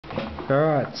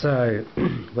Alright, so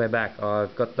we're back.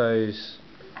 I've got those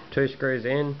two screws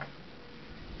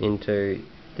into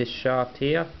this shaft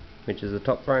here, which is the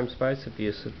top frame spacer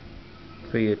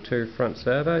for your two front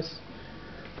servos.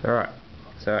 Alright,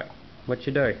 so what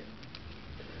you do,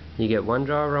 you get one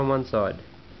driver on one side,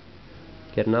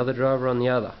 get another driver on the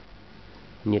other,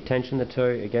 and you tension the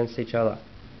two against each other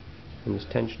and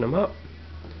just tension them up.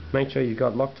 Make sure you've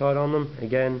got Loctite on them.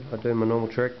 Again, I do my normal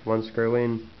trick, one screw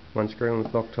in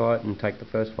with Loctite, and take the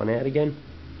first one out again.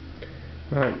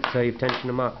 Right, so you've tensioned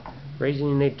them up. The reason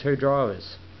you need two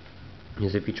drivers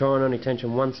is if you try and only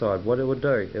tension one side, what it will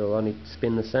do, it will only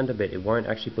spin the center bit, it won't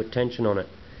actually put tension on it,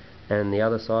 and the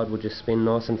other side will just spin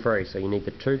nice and free. So you need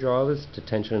the two drivers to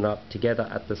tension it up together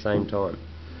at the same time.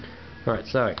 Alright,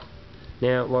 so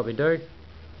now what we do,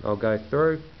 I'll go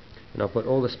through and I'll put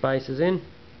all the spacers in.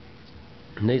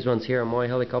 And these ones here on my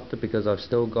helicopter, because I've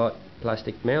still got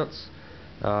plastic mounts,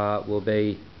 will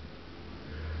be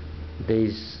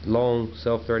these long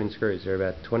self-threading screws. They're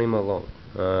about 20mm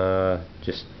long,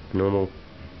 just normal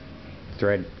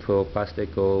thread for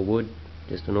plastic or wood,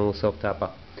 just a normal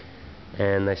self-tapper,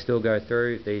 and they still go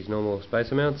through these normal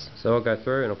spacer mounts. So I'll go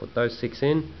through and I'll put those 6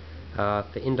 in.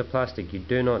 For interplastic you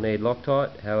do not need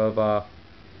Loctite, however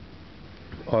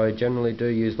I generally do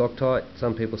use Loctite.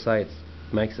 Some people say it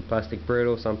makes the plastic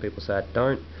brittle, some people say it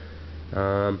don't.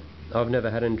 I've never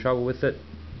had any trouble with it,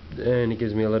 and it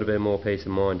gives me a little bit more peace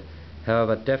of mind.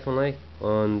 However, definitely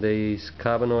on these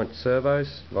carbonite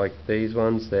servos, like these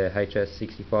ones, they're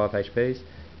HS65 HPs,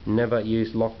 never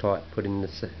use Loctite putting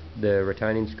the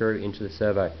retaining screw into the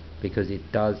servo, because it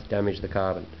does damage the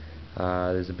carbon.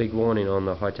 There's a big warning on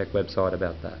the Hi-Tech website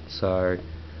about that. So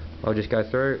I'll just go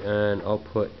through and I'll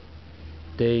put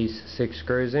these 6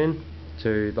 screws in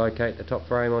to locate the top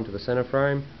frame onto the center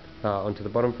frame, onto the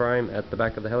bottom frame at the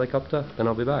back of the helicopter. Then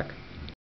I'll be back.